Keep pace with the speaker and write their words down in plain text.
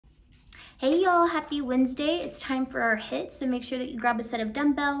Hey y'all, happy Wednesday. It's time for our hit, so make sure that you grab a set of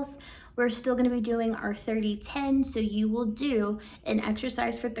dumbbells. We're still gonna be doing our 30-10, so you will do an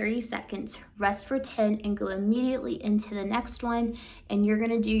exercise for 30 seconds, rest for 10, and go immediately into the next one. And you're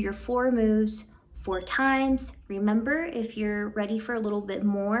gonna do your 4 moves 4 times. Remember, if you're ready for a little bit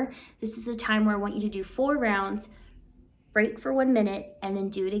more, this is the time where I want you to do 4 rounds, break for 1 minute, and then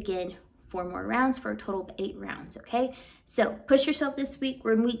do it again 4 more rounds for a total of 8 rounds, okay? So push yourself this week.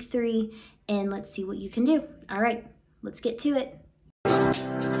 We're in week 3, and let's see what you can do. All right, let's get to it.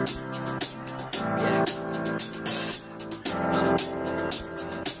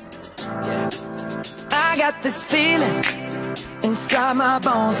 I got this feeling inside my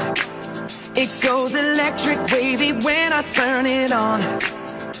bones. It goes electric wavy when I turn it on.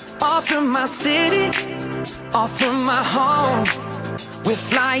 Off from my city, off from my home. We're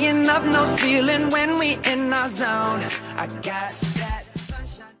flying up, no ceiling when we in our zone. I got